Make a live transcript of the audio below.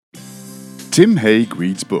Tim Hague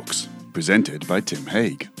Reads Books, presented by Tim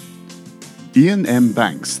Hague. Iain M.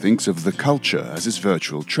 Banks thinks of the culture as his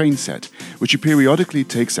virtual train set, which he periodically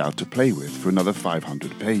takes out to play with for another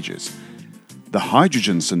 500 pages. The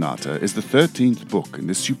Hydrogen Sonata is the 13th book in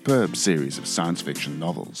this superb series of science fiction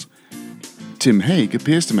novels. Tim Hague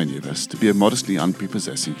appears to many of us to be a modestly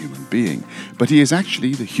unprepossessing human being, but he is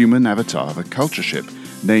actually the human avatar of a culture ship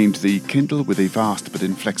named the Kindle with a Vast but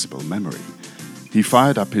Inflexible Memory. He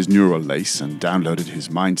fired up his neural lace and downloaded his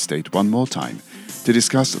mind state one more time to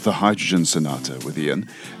discuss the Hydrogen Sonata with Iain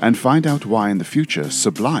and find out why in the future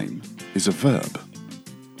sublime is a verb.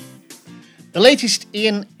 The latest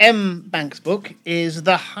Iain M. Banks book is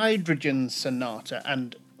The Hydrogen Sonata,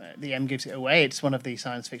 and the M gives it away. It's one of the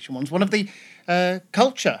science fiction ones, one of the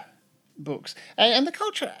culture books. And the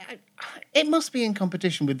culture, it must be in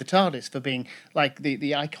competition with the TARDIS for being like the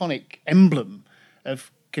iconic emblem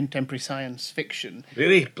of contemporary science fiction.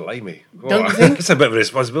 Really? Blimey. Don't you think? It's a bit of a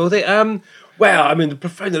responsibility. Well, I mean, they're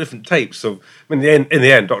profoundly different types. So, I mean, in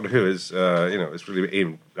the end, Doctor Who is, it's really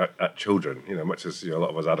aimed at children, much as a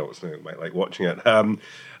lot of us adults might like watching it.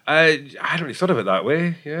 I hadn't really thought of it that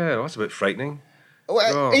way. Yeah, that's a bit frightening.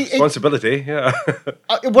 Responsibility, yeah.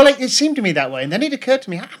 It seemed to me that way, and then it occurred to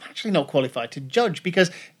me, I'm actually not qualified to judge because,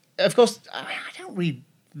 of course, I don't read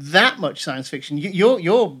that much science fiction. Your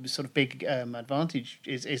sort of big advantage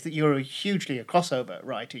is that you're hugely a crossover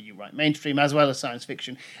writer. You write mainstream as well as science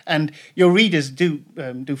fiction, and your readers do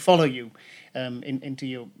follow you into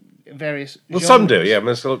your various genres. Some do, yeah. I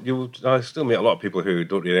mean, I still meet a lot of people who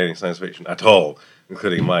don't read any science fiction at all,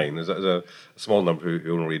 including mine. There's a small number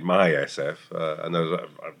who only read my SF, and there's a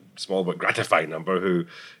small but gratifying number who,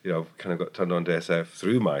 kind of got turned on to SF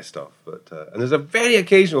through my stuff. But and there's a very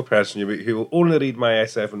occasional person you meet who will only read my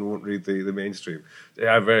SF and won't read the mainstream. They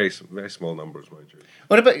are very, very small numbers, mind you.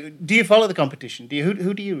 What about, do you follow the competition?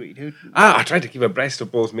 Who do you read? I try to keep abreast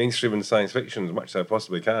of both mainstream and science fiction as much as I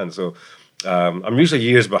possibly can. So I'm usually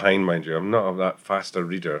years behind, mind you. I'm not that fast a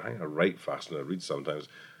reader. I think I write faster than I read sometimes.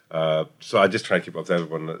 So I just try to keep up with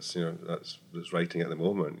everyone that's writing at the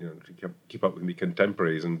moment. To keep up with the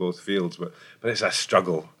contemporaries in both fields, but it's a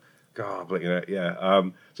struggle. God,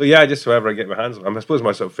 just whoever I get my hands on. I suppose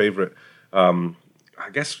my sort of favourite, I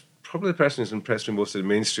guess probably the person who's impressed me most in the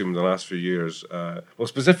mainstream in the last few years. Well,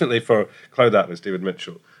 specifically for Cloud Atlas, David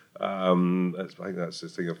Mitchell. I think that's the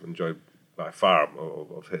thing I've enjoyed by far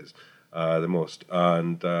of his the most,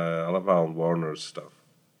 and I love Alan Warner's stuff.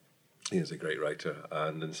 He is a great writer,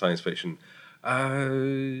 and in science fiction,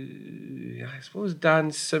 I suppose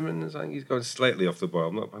Dan Simmons. I think he's gone slightly off the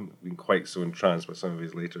boil. I haven't been quite so entranced by some of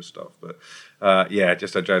his later stuff, but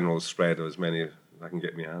just a general spread of as many as I can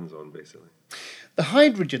get my hands on, basically. The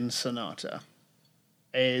Hydrogen Sonata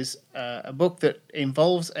is a book that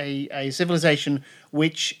involves a civilization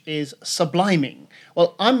which is subliming.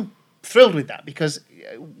 Well, I'm thrilled with that because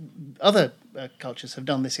other cultures have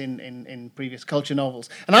done this in previous culture novels,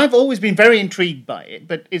 and I've always been very intrigued by it,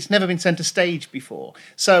 but it's never been sent to stage before.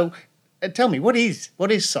 So tell me, what is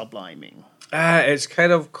subliming? It's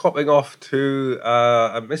kind of copping off to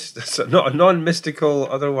not a non-mystical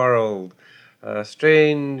other world, a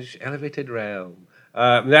strange elevated realm.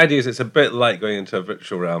 The idea is it's a bit like going into a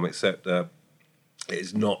virtual realm, except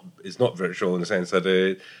it's not virtual in the sense that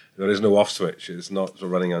there is no off switch. It's not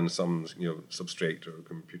running on some substrate or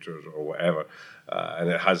computers or whatever, and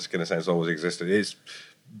it has, in a sense, always existed. It's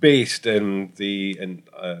based in the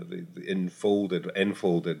enfolded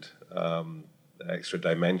extra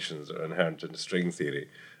dimensions that are inherent in string theory,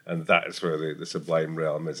 and that is where the sublime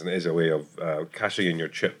realm is, and it is a way of cashing in your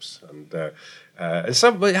chips. And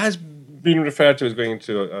it has been referred to as going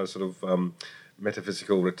into a sort of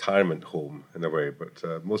metaphysical retirement home in a way, but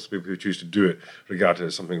most people who choose to do it regard it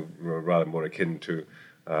as something rather more akin to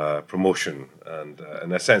promotion and,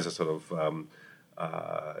 in a sense, a sort of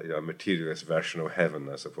a materialist version of heaven,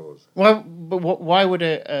 I suppose. Well, but why would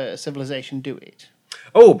a civilization do it?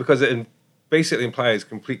 Oh, because it basically implies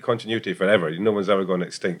complete continuity forever. No one's ever gone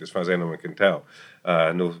extinct, as far as anyone can tell.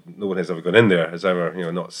 No one has ever gone in there, has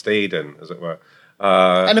ever not stayed in, as it were.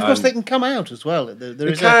 And of course, they can come out as well. There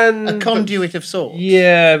is a conduit of sorts.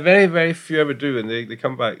 Yeah, very, very few ever do, and they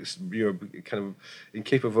come back, kind of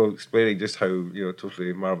incapable of explaining just how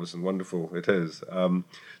totally marvelous and wonderful it is.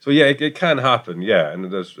 It can happen. Yeah,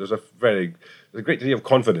 and there's a great degree of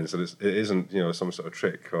confidence that it isn't some sort of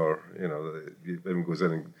trick or that everyone goes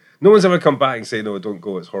in and no one's ever come back and say no, don't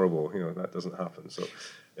go, it's horrible. That doesn't happen. So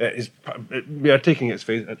we are taking it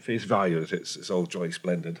at face value that it's all jolly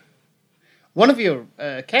splendid. One of your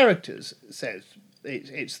characters says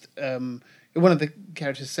it's one of the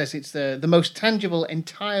characters says it's the most tangible,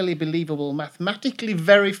 entirely believable, mathematically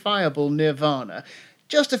verifiable nirvana.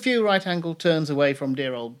 Just a few right-angle turns away from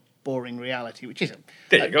dear old boring reality, which is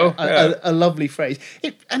There you go. a lovely phrase.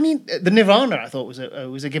 The nirvana I thought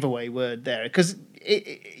was a giveaway word there, because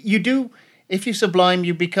you do, if you sublime,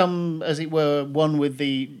 you become, as it were, one with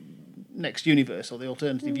the next universe or the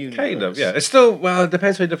alternative universe. Kind of, yeah. It's still, well, it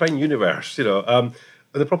depends how you define universe,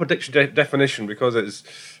 the proper dictionary definition, because it's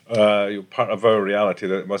part of our reality,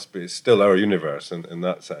 that it must be still our universe in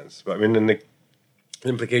that sense. But I mean, in the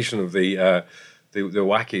implication of the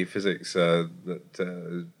wacky physics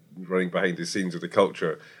that running behind the scenes of the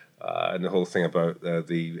culture, and the whole thing about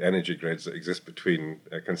the energy grids that exist between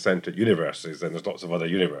concentric universes, and there's lots of other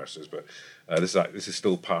universes, but this is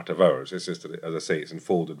still part of ours. It's just, as I say, it's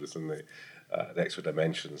enfolded within the extra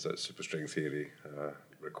dimensions that superstring theory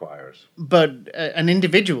requires. But an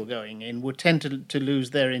individual going in would tend to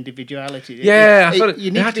lose their individuality. Yeah,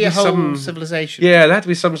 you need to be a whole civilization. Yeah, there had to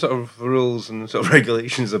be some sort of rules and sort of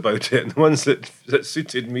regulations about it, and the ones that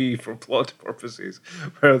suited me for plot purposes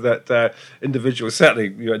were that individuals, certainly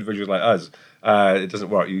individuals like us, it doesn't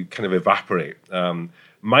work. You kind of evaporate.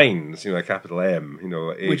 Minds, a capital M,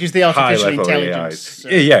 which is the artificial intelligence.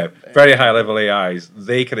 AIs. Very high level AIs.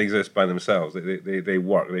 They can exist by themselves. They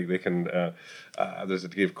work. They can. There's a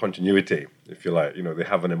degree of continuity, if you like. They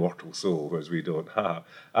have an immortal soul, whereas we don't have.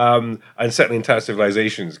 And certainly entire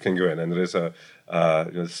civilizations can go in, and there is a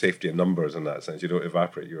safety in numbers in that sense. You don't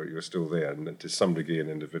evaporate. You're still there, and to some degree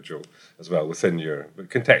an individual as well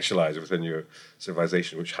contextualized within your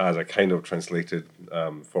civilization, which has a kind of translated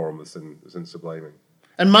form within subliming.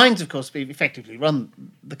 And minds, of course, effectively run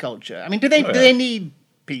the culture. I mean, do they need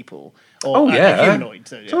people or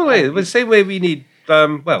humanoids? Totally. The same way we need,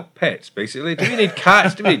 pets, basically. Do we need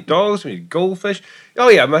cats? Do we need dogs? Do we need goldfish? Oh,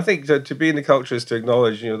 yeah. I think to be in the culture is to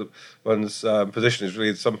acknowledge, one's position is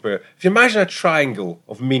really somewhere. If you imagine a triangle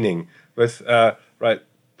of meaning with,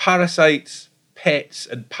 parasites, pets,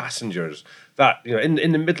 and passengers, that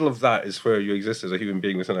in the middle of that is where you exist as a human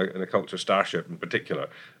being within a culture starship in particular.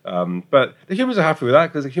 But the humans are happy with that,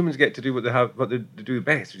 because the humans get to do what they do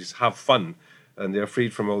best, which is have fun, and they're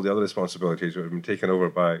freed from all the other responsibilities that have been taken over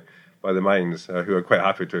by the minds, who are quite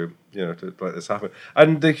happy to let this happen.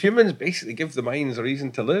 And the humans basically give the minds a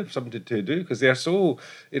reason to live, something to do, because they are so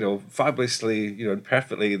fabulously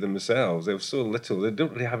perfectly themselves. They have so little. They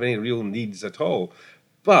don't really have any real needs at all.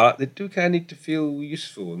 But they do kind of need to feel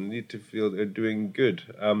useful and need to feel they're doing good.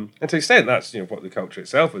 And to an extent, that's what the culture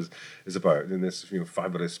itself is about. In this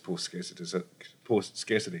fabulous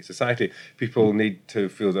post-scarcity society, people need to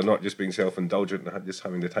feel they're not just being self-indulgent and just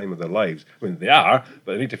having the time of their lives. I mean, they are,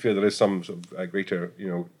 but they need to feel there is some sort of greater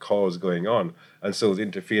cause going on. And so the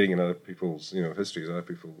interfering in other people's histories,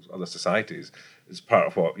 other societies, is part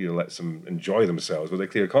of what lets them enjoy themselves with a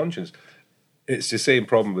clear conscience. It's the same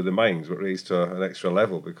problem with the minds, but raised to an extra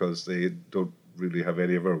level, because they don't really have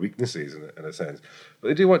any of our weaknesses in a sense. But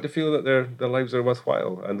they do want to feel that their lives are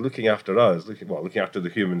worthwhile, and looking after us, looking after the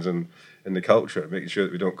humans in the culture, making sure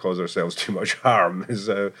that we don't cause ourselves too much harm, is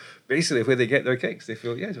basically where they get their kicks. They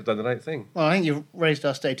feel, yes, we've done the right thing. Well, I think you've raised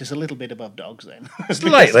our status a little bit above dogs then.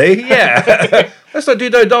 Slightly, yeah. Let's not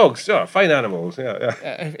do no dogs. Oh, fine animals, yeah.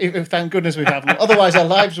 If thank goodness we have them. Otherwise our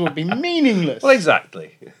lives would be meaningless. Well,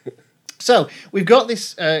 exactly. So we've got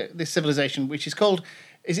this civilization, which is called,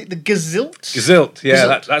 is it the Gazilt? Gazilt,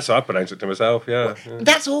 yeah, that's how I pronounce it to myself, yeah.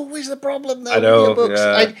 That's always the problem, though, I know, with your books.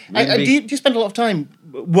 yeah. Do you spend a lot of time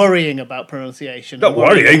worrying about pronunciation? Not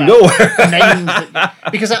worrying, no. Names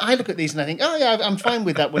because I look at these and I think, oh yeah, I'm fine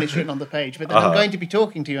with that when it's written on the page, but then I'm going to be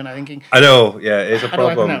talking to you and I'm thinking... I know, yeah, it's a problem.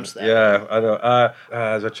 How do I pronounce that? Yeah, I know.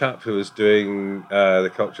 There's a chap who was doing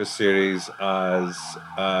the Culture series as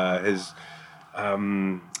his...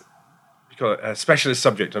 a specialist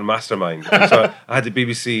subject on Mastermind. And so I had the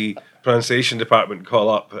BBC pronunciation department call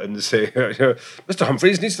up and say, Mr.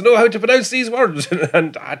 Humphreys needs to know how to pronounce these words.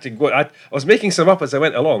 And I had to go. I was making some up as I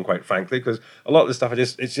went along, quite frankly, because a lot of the stuff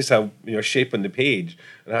it's just how shape on the page,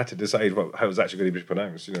 and I had to decide how it was actually going to be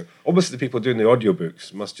pronounced. Obviously the people doing the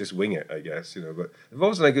audiobooks must just wing it, I guess. But they've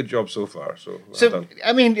always done a good job so far. So well done.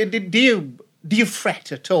 I mean, do you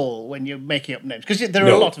fret at all when you're making up names? Because there are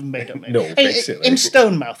a lot of made-up names. No, basically. In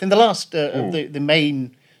Stonemouth, in the last of the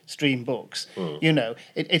mainstream books,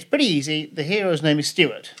 it's pretty easy. The hero's name is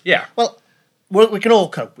Stuart. Yeah. Well, we can all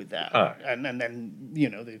cope with that. And then,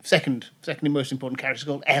 the second most important character is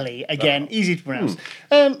called Ellie. Again, easy to pronounce.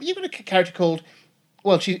 You've got a character called...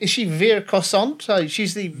 Well, is she Veer Cossant?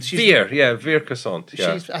 Veer Cossant.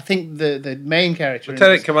 Yeah. She's, I think, the main character.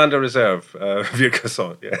 Lieutenant Commander Reserve, Veer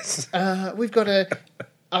Cossant. Yes. We've got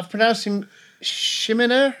I've pronounced him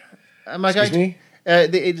Shiminer. Am I Excuse going me?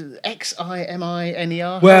 It's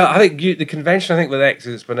Ximiner. Well, I think the convention, I think with X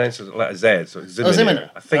is it's pronounced as a letter Z, so it's Ziminer.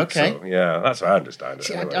 Ziminer. I think Okay. so. Yeah, that's how I understand it.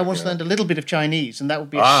 See, Anyway, I once yeah. learned a little bit of Chinese, and that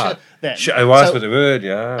would be a Ah, then. I was So- with the word,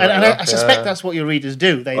 yeah. And, right I up, suspect yeah. that's what your readers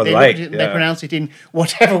do. They Oh, they they look like, at it and they yeah. pronounce it in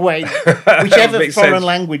whatever way, whichever Makes foreign sense.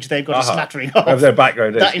 language they've got a slattering of. Whatever their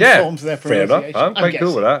background is. That informs their Fair pronunciation. enough. I'm quite cool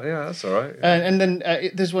guessing. with that. Yeah, that's all right. And then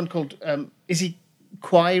there's one called is he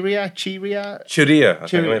Quiria? Chiria? Churia. I think I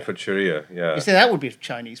Churia. went for Churia, yeah. You say that would be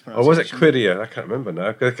Chinese Or pronunciation. was it Quiria? I can't remember now.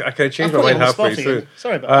 I could I've change put my you mind on the halfway spot, through. Ian.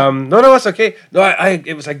 Sorry about that. No, that's okay. No,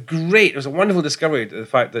 it was it was a wonderful discovery, the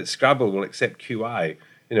fact that Scrabble will accept QI,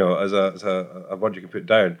 as a word you can put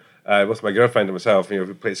down. Both my girlfriend and myself, we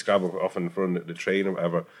played Scrabble often for the train or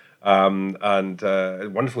whatever. A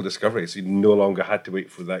wonderful discovery. So you no longer had to wait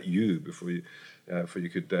for that U before you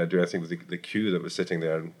could do anything with the Q that was sitting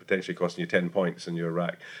there and potentially costing you 10 points in your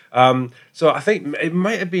rack. So I think it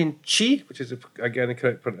might have been Chi, which is, again, the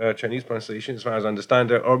correct Chinese pronunciation as far as I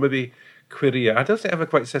understand it, or maybe Quiria. I don't think I ever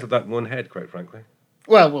quite settled that in one head, quite frankly.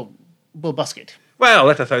 Well, we'll busk it. Well,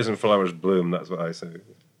 let 1,000 flowers bloom, that's what I say.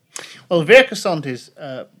 Well, Virkasant is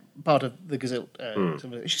part of the Gazilt.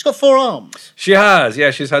 She's got 4 arms. She has,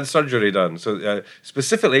 yeah. She's had surgery done, so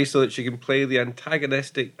specifically so that she can play the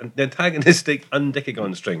antagonistic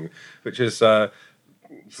undicagon string, which is for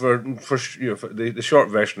the short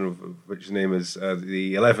version of which name is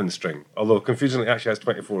the 11 string. Although confusingly, it actually has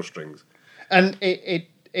 24 strings. And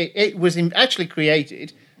it was actually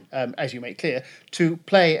created, as you make clear, to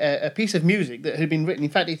play a piece of music that had been written.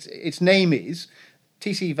 In fact, its name is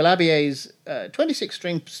T.C. Valabier's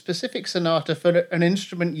 26-string specific sonata for an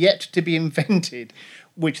instrument yet to be invented,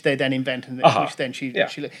 which they then invent, and which then she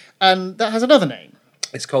and that has another name.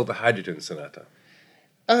 It's called the Hydrogen Sonata.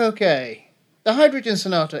 Okay, the Hydrogen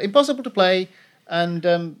Sonata, impossible to play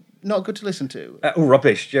and not good to listen to.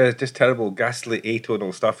 Rubbish, yeah, just terrible, ghastly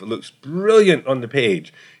atonal stuff. It looks brilliant on the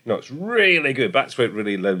page. It's really good. That's where it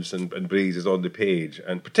really lives and breathes, is on the page.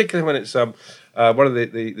 And particularly when it's one of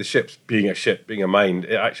the ships, being a ship, being a mind,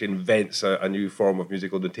 it actually invents a new form of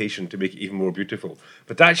musical notation to make it even more beautiful.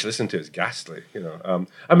 But to actually listen to it is ghastly,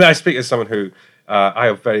 I speak as someone who, I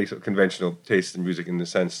have very sort of conventional taste in music in the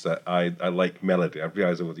sense that I like melody. I've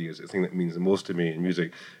realised over the years the thing that means the most to me in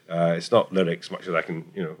music, it's not lyrics, much as I can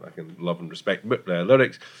love and respect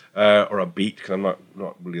lyrics or a beat, because I'm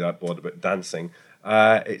not really that bothered about dancing.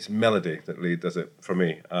 It's melody that really does it for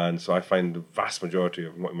me, and so I find the vast majority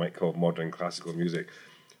of what you might call modern classical music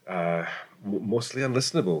mostly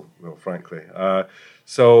unlistenable, frankly.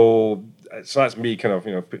 So that's me kind of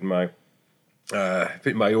putting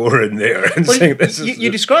my oar in there and saying this is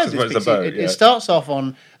you described what this it's piece. about. It starts off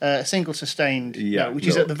on a single sustained note, which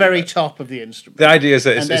is at the very top of the instrument. The idea is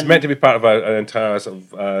that it's then- meant to be part of an entire sort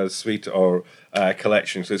of suite or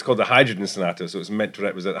collection. So it's called the Hydrogen Sonata. So it's meant to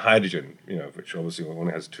represent hydrogen, which obviously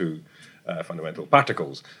only has 2 fundamental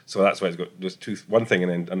particles. So that's why it's got just one thing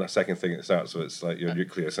and then a second thing at the start. So it's like your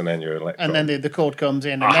nucleus and then your electron. And then the chord comes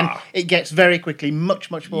in, and then it gets very quickly much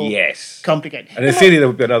more complicated. And in theory, there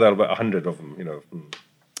would be about 100 of them.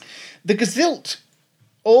 The Gazilt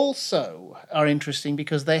also are interesting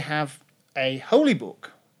because they have a holy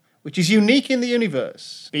book, which is unique in the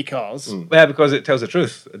universe because... Yeah, because it tells the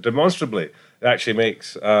truth demonstrably. It actually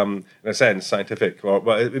makes, in a sense, scientific,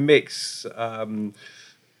 it makes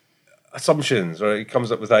assumptions, or it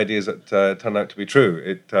comes up with ideas that turn out to be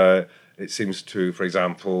true. It seems to, for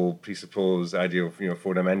example, presuppose the idea of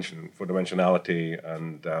four-dimensionality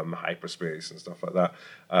and hyperspace and stuff like that.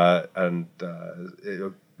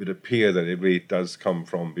 It would appear that it really does come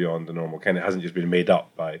from beyond the normal kind. It hasn't just been made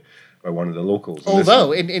up by one of the locals.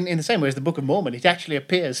 Although, in the same way as the Book of Mormon, it actually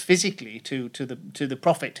appears physically to the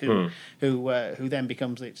prophet who then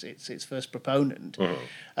becomes its first proponent,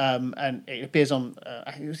 and it appears on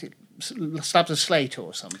slabs of slate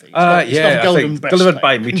or something. It's got a golden delivered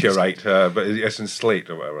by breastplate. meteorite, but it's in slate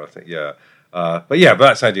or whatever. I think, yeah. But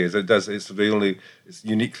that's the idea. Is it's the only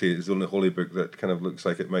holy book that kind of looks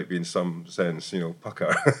like it might be in some sense,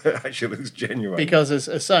 pucker. It actually looks genuine. Because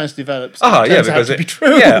as science develops, it turns out to be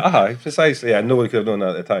true. Yeah, precisely. Yeah, no one could have known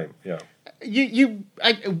that at the time. Yeah.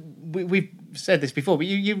 We've said this before, but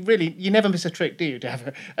you never miss a trick, do you? To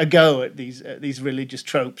have a go at these religious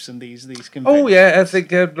tropes and these conventions. Oh yeah, I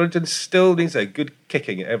think religion still needs a good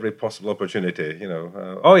kicking at every possible opportunity.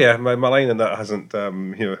 My line in that hasn't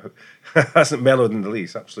hasn't mellowed in the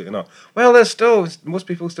least. Absolutely not. Well, there's still most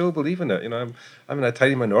people still believe in it. I'm in a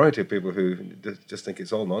tiny minority of people who just think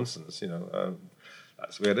it's all nonsense.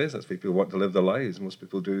 That's where it is. That's where people want to live their lives. Most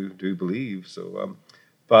people do believe so.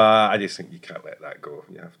 But I just think you can't let that go.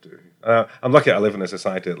 You have to. I'm lucky I live in a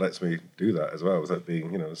society that lets me do that as well, without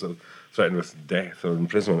being, sort of threatened with death or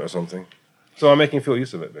imprisonment or something. So I'm making full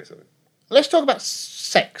use of it, basically. Let's talk about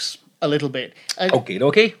sex a little bit.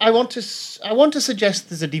 Okay. I want to suggest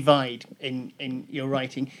there's a divide in your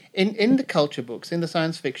writing. In the culture books, in the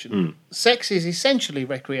science fiction, sex is essentially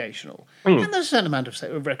recreational. And there's a certain amount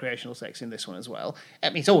of recreational sex in this one as well. I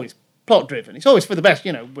mean, it's always plot driven. It's always for the best,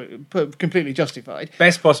 completely justified.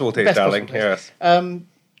 Best possible taste, darling. Yes.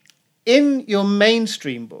 In your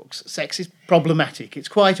mainstream books, sex is problematic. It's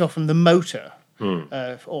quite often the motor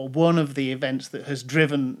or one of the events that has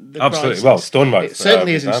driven the Absolutely. crisis. Well, Stonemouth. It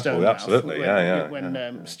certainly is in example. Stonemouth. Absolutely.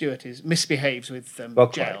 When Stuart misbehaves with Gel.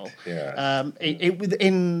 Correct. Yeah.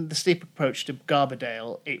 In the steep approach to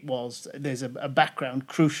Garberdale, there's a background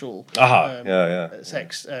crucial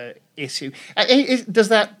sex issue. Does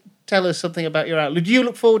that tell us something about your outlook? Do you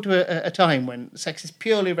look forward to a time when sex is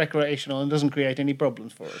purely recreational and doesn't create any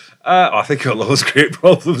problems for us? I think it'll always create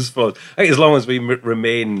problems for us. I think as long as we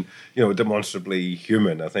remain, demonstrably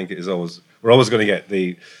human, I think we're always going to get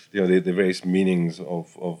the various meanings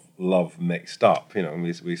of love mixed up.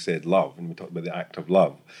 We said love, and we talked about the act of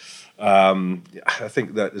love. I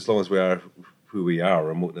think that as long as we are who we are,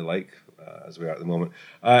 remotely like as we are at the moment,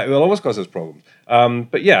 it will always cause us problems.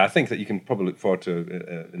 But yeah, I think that you can probably look forward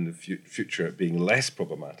to in the future it being less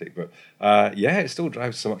problematic. But it still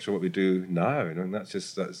drives so much of what we do now, and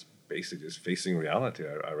that's basically just facing reality,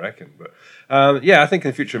 I reckon. But I think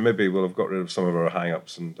in the future maybe we'll have got rid of some of our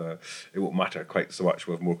hang-ups, and it won't matter quite so much.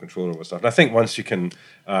 We'll have more control over stuff. And I think once you can,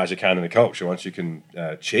 as you can in the culture, once you can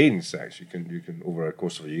change sex, you can over a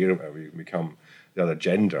course of a year or whatever, you can become the other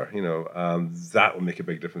gender, that will make a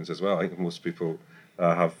big difference as well. I think most people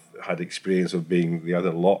have had experience of being the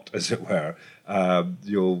other lot, as it were.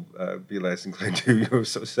 You'll be less inclined to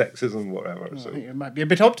sort of sexism, whatever. Well, so you might be a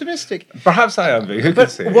bit optimistic. Perhaps I am. Who But can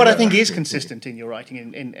say? what I think is consistent in your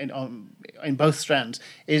writing in both strands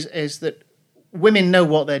is that women know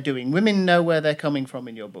what they're doing. Women know where they're coming from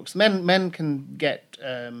in your books. Men can get.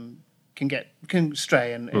 Can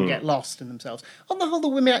stray and get lost in themselves. On the whole, the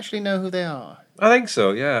women actually know who they are. I think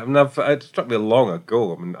so, yeah. I mean, it struck me long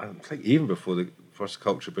ago. I mean, I think even before the first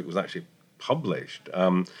culture book was actually published,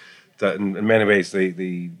 that in many ways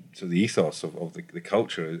the ethos of the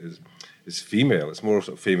culture is female. It's more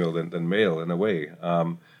sort of female than male in a way.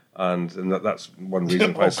 And that's one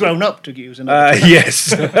reason why. Or grown up, to use another.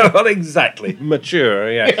 Yes, well, exactly.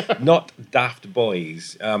 Mature, yeah. Not daft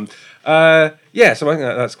boys. So I think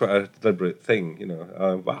that's quite a deliberate thing,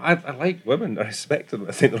 But I like women. I respect them.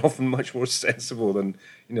 I think they're often much more sensible than,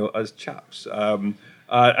 us chaps. And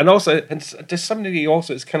also, and to some degree,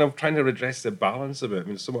 also, it's kind of trying to redress the balance of it. I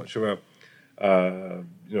mean, so much of our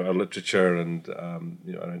literature and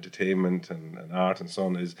our entertainment and art and so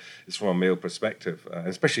on is from a male perspective,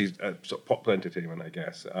 especially sort of popular entertainment, I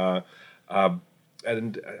guess.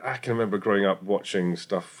 And I can remember growing up watching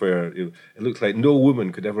stuff where it looked like no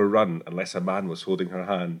woman could ever run unless a man was holding her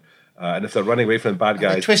hand. And if they're running away from the bad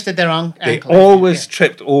guys, they twisted their ankle. They always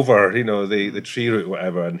tripped over, the tree root,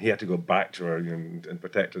 whatever, and he had to go back to her and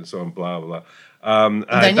protect her and so on, blah blah. And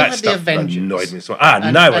then you had the Avengers. Annoyed me so.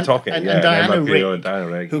 Now we're talking. And Diana Diana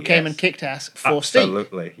Rigg, who came and kicked ass for Steve.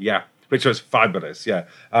 Absolutely, yeah. Which was fabulous, yeah.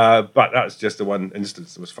 But that's just the one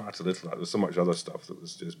instance. There was far too little. There was so much other stuff that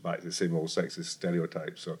was just back to the same old sexist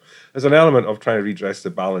stereotypes. So there's an element of trying to redress the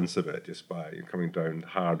balance of it just by coming down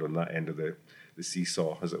hard on that end of the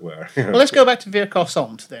seesaw, as it were. Well, let's go back to Vera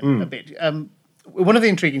Cossant then a bit. One of the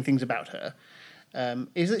intriguing things about her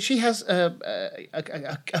is that she has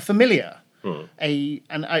a familiar.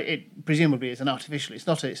 It presumably is an artificial. It's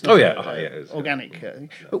not it is organic. No.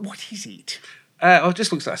 But what is it? It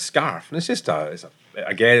just looks like a scarf, and it's just it's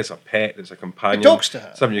a pet, it's a companion. It talks to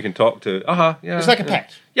her. Something you can talk to. Yeah. It's like a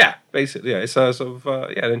pet. Yeah, basically, yeah. It's a sort of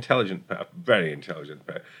an intelligent pet, a very intelligent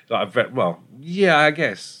pet. I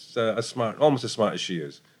guess smart, almost as smart as she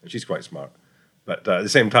is, and she's quite smart. But at the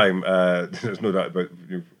same time, there's no doubt about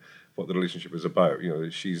what the relationship is about.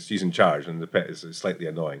 She's in charge, and the pet is slightly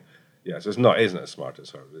annoying. Yeah, so isn't as smart as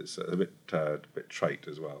her. It's a bit trite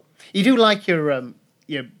as well. You do like your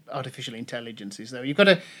artificial intelligences, though. You've got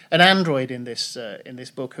an android in this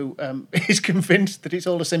book who is convinced that it's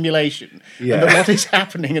all a simulation, and that what is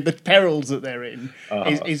happening and the perils that they're in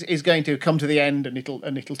is going to come to the end, and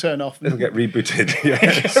it'll turn off. It'll get rebooted.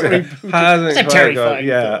 It's a terrifying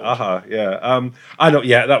thought. I know.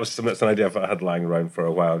 Yeah, that's an idea I had lying around for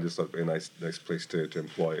a while. Just thought it'd be a nice place to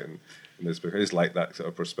employ it in this book. I just like that sort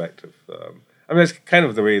of perspective. I mean, it's kind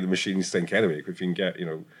of the way the machines think anyway. If you can get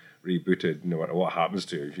rebooted, no matter what happens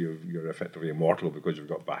to you, you're effectively immortal because you've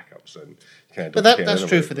got backups, and you kind of But don't care that's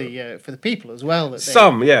anyway, true for the people as well. That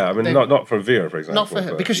some, yeah. I mean, they- not for Vera, for example. not for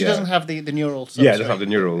her but, because she yeah. doesn't have the neural substrate, Yeah, doesn't have the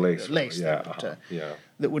neural lace. that, Yeah.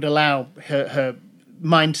 that would allow her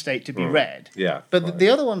mind state to be read. Yeah, but right. the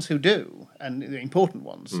other ones who do, and the important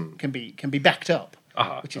ones, can be backed up,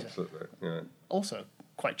 which is Absolutely. Yeah. also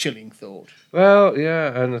quite chilling thought. Well,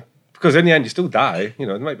 yeah, and because in the end you still die. You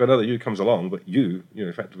know, there might be another you comes along, but you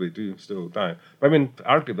effectively do still die. But I mean,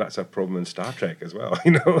 arguably that's a problem in Star Trek as well.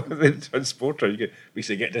 You know, the transporter, we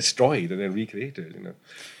say get destroyed and then recreated. You know,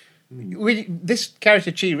 This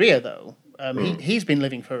character Chi-Rhea, though, he's been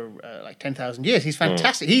living for like 10,000 years. He's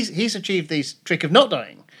fantastic. He's achieved this trick of not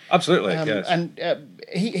dying. absolutely, yes. And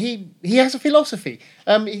he has a philosophy.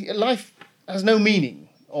 Life has no meaning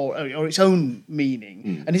or its own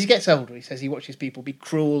meaning. And as he gets older, he says he watches people be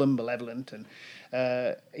cruel and malevolent, and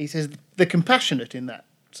he says the compassionate in that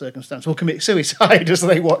circumstance will commit suicide as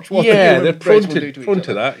they watch what they're prone will do to each to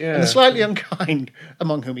other. that. Yeah, And the slightly unkind,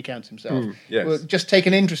 among whom he counts himself, yes. will just take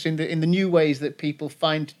an interest in the new ways that people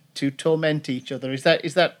find to torment each other. Is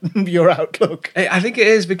that your outlook? I think it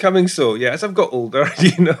is becoming so. Yeah, as I've got older,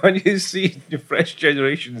 you know, and you see the fresh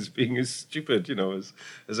generations being as stupid, you know, as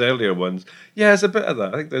earlier ones. Yeah, there's a bit of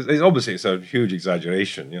that. I think there's obviously it's a huge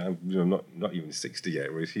exaggeration. You know, I'm not even 60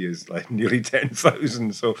 yet, whereas he is like nearly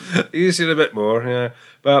 10,000. So you see it a bit more. Yeah,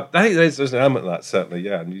 but I think there's an element of that certainly.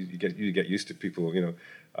 Yeah, and you get used to people, you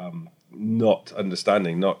know, not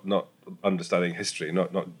understanding history,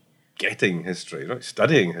 not getting history, not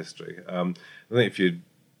studying history. I think if you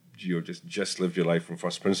just live your life from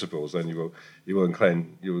first principles, then you will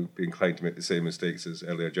be inclined to make the same mistakes as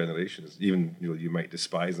earlier generations. Even you might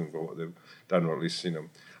despise them for what they've done, or at least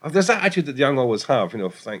there's that attitude that the young always have.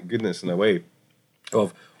 Thank goodness in a way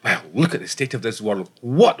of, well, look at the state of this world.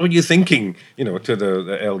 What were you thinking? To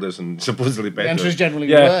the elders and supposedly better. The answers generally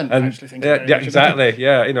weren't actually thinking very much exactly.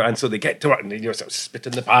 And so they get to it and they sort of spit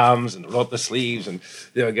in the palms and rub the sleeves and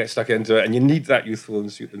get stuck into it. And you need that youthful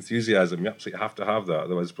enthusiasm. You absolutely have to have that.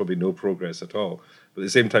 Otherwise, there's probably no progress at all. But at the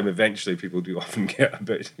same time, eventually, people do often get a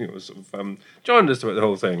bit, jaundiced about the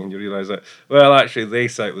whole thing, and you realise that, well, actually, they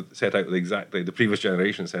set out with exactly the previous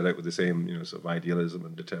generation set out with the same, sort of idealism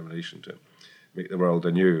and determination to make the world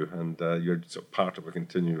anew, and you're sort of part of a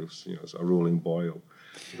continuous, sort of rolling boil.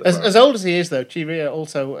 As old as he is, though, Chi-Rhea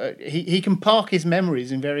also he can park his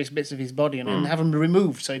memories in various bits of his body and have them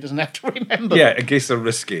removed, so he doesn't have to remember. Yeah, them. in case they're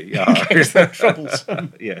risky. In case they're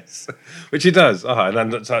troublesome. Yes, which he does. And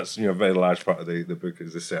then that's a very large part of the book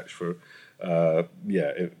is the search for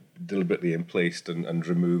deliberately emplaced and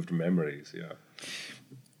removed memories. Yeah.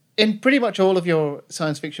 In pretty much all of your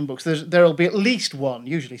science fiction books, there'll be at least one,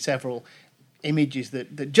 usually several, images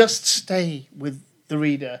that just stay with the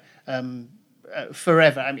reader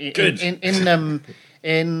forever. I mean,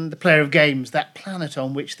 in the Player of Games, that planet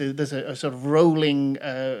on which there's a sort of rolling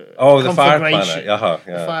the fire planet,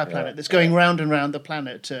 the fire planet that's going round and round the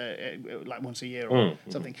planet like once a year or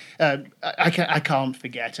something. I can't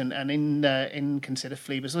forget. And in Consider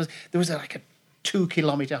Phoebus, there was like a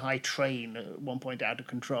 2-kilometre high train at one point out of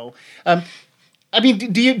control. I mean,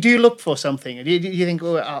 do you look for something? Do you think,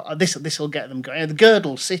 this will get them going? The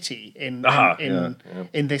Girdle City in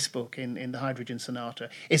this book, in the Hydrogen Sonata,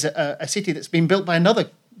 is a city that's been built by another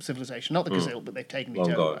civilization, not the Gazille, but they've taken it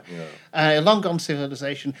over. A long gone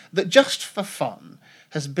civilization that just for fun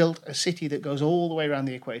has built a city that goes all the way around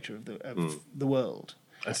the equator of the world.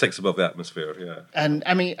 And sticks above the atmosphere, yeah. And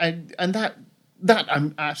I mean, that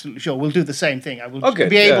I'm absolutely sure will do the same thing. I will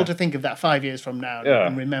be able to think of that 5 years from now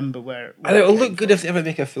and remember where and it will look good if they ever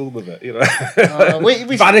make a film of it, we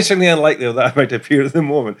Vanishingly unlikely that might appear at the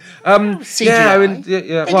moment. CGI. They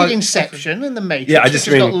did Inception and The Matrix. Yeah, I just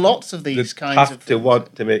mean, got lots of these kinds of things. To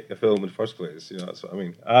want to make a film in the first place. That's what I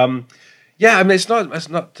mean. I mean, it's not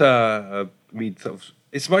me.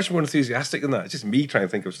 It's much more enthusiastic than that. It's just me trying to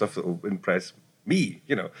think of stuff that will impress me.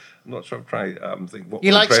 I'm not sure. Try think what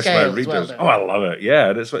will impress my readers. I love it. Yeah,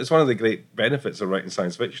 and it's one of the great benefits of writing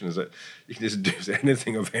science fiction is that you can just do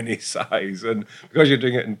anything of any size, and because you're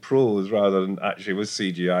doing it in prose rather than actually with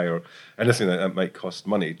CGI or anything that might cost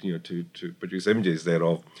money, to produce images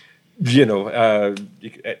thereof.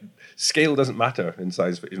 Scale doesn't matter in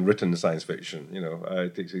science fiction, in written science fiction.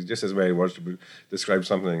 It takes just as many words to describe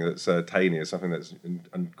something that's tiny as something that's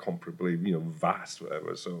incomparably, vast,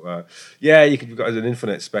 whatever. So, you've got an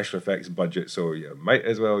infinite special effects budget, so you might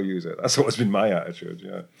as well use it. That's always been my attitude.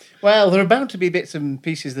 Yeah. Well, there are bound to be bits and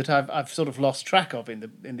pieces that I've sort of lost track of in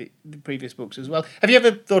the previous books as well. Have you ever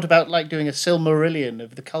thought about doing a Silmarillion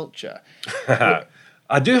of the culture?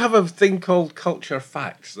 I do have a thing called Culture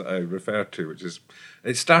Facts that I refer to, which is,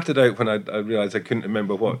 it started out when I realised I couldn't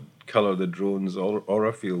remember what colour the drones'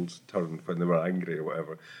 aura fields turned when they were angry or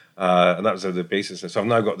whatever. And that was the basis. So I've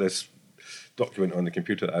now got this document on the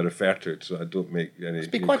computer that I refer to, so I don't make any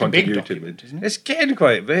It's quite a big continuity. document, isn't it? It's getting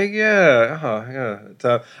quite big, yeah.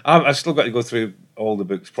 I've still got to go through all the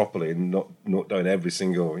books properly and note down every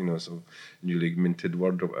single, sort of newly minted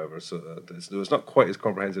word or whatever. So it's not quite as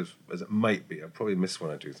comprehensive as it might be. I probably missed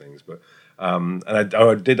one or two things, but and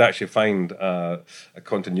I did actually find a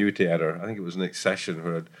continuity error. I think it was an accession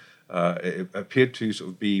where it appeared to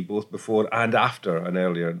sort of be both before and after an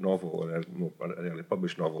earlier novel, or an early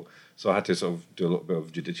published novel. So I had to sort of do a little bit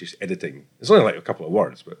of judicious editing. It's only like a couple of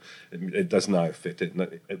words, but it does now fit it.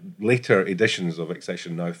 Later editions of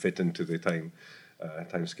Accession now fit into the time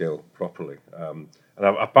scale properly. And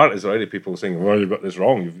apparently there's already people saying, well, you've got this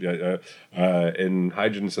wrong. In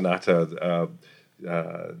Hydrogen Sonata,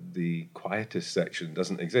 the quietest section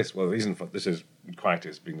doesn't exist. Well, the reason for this is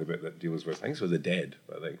quietest being the bit that deals with, I think, the dead.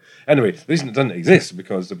 I think. Anyway, the reason it doesn't exist is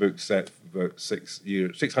because the book's set about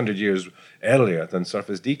 600 years earlier than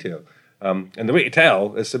Surface Detail. And the way to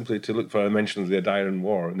tell is simply to look for a mention of the Adairan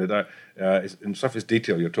War. And in Surface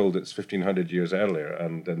Detail, you're told it's 1,500 years earlier,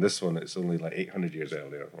 and in this one, it's only like 800 years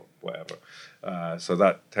earlier, or whatever. So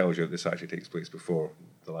that tells you that this actually takes place before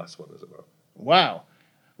the last one, as it were. Wow.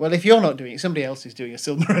 Well, if you're not doing it, somebody else is doing a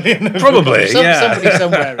Silmarillion. Probably, yeah. Somebody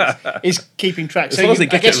somewhere is keeping track. So I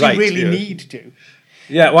guess you really need to.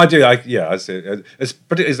 Yeah, well, I do. I say,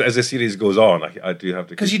 particularly as the series goes on, I do have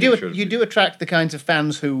to. Because you do attract the kinds of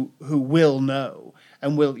fans who will know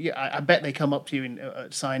and will. Yeah, I bet they come up to you in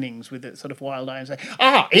signings with a sort of wild eye and say,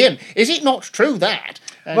 Iain, is it not true that?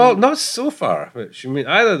 And well, not so far. Which, I mean,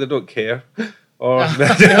 either they don't care. Or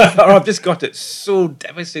I've just got it so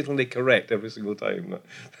devastatingly correct every single time.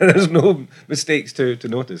 There's no mistakes to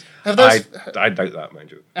notice. I doubt that, mind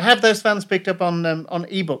you. Have those fans picked up on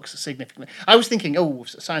ebooks significantly? I was thinking,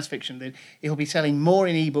 science fiction, he'll be selling more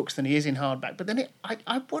in ebooks than he is in hardback. But then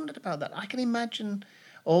I wondered about that. I can imagine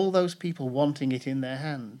all those people wanting it in their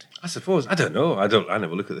hand. I suppose. I don't know. I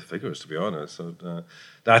never look at the figures, to be honest. So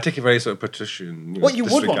I take a very sort of patrician. What you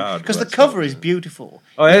would want, because the cover is beautiful.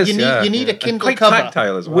 Oh, it is. You need a Kindle cover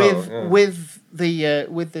tactile as well, with the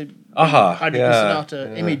Hydrogen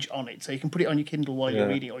Sonata image on it, so you can put it on your Kindle while you're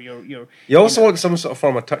reading, or you're. You also want some sort of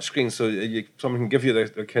form of touchscreen, so someone can give you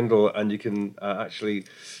the Kindle, and you can actually,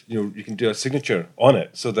 you can do a signature on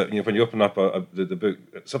it, so that when you open up the book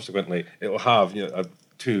subsequently, it will have a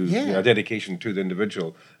dedication to the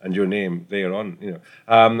individual and your name there on.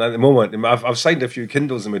 At the moment, I've signed a few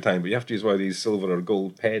Kindles in my time, but you have to use one of these silver or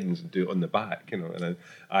gold pens and do it on the back. And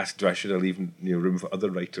I asked, should I leave room for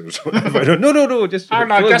other writers? No, just you,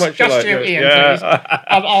 Iain. Please.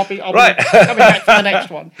 I'll be right. Coming back for the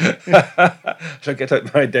next one. Try to get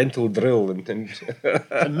out my dental drill and it's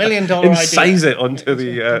 $1 million incise idea. it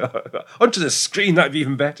onto the screen. That'd be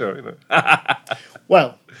even better.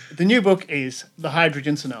 Well, the new book is The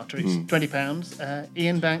Hydrogen Sonata. It's £20.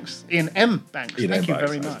 Iain M. Banks. Thank you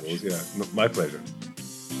very much. Suppose, my pleasure.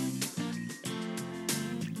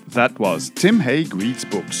 That was Tim Haig Reads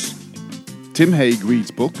Books. Tim Haig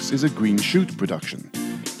Reads Books is a Green Shoot production.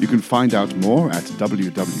 You can find out more at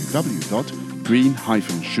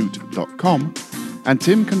www.green-shoot.com, and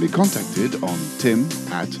Tim can be contacted on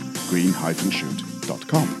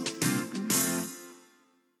tim@green-shoot.com.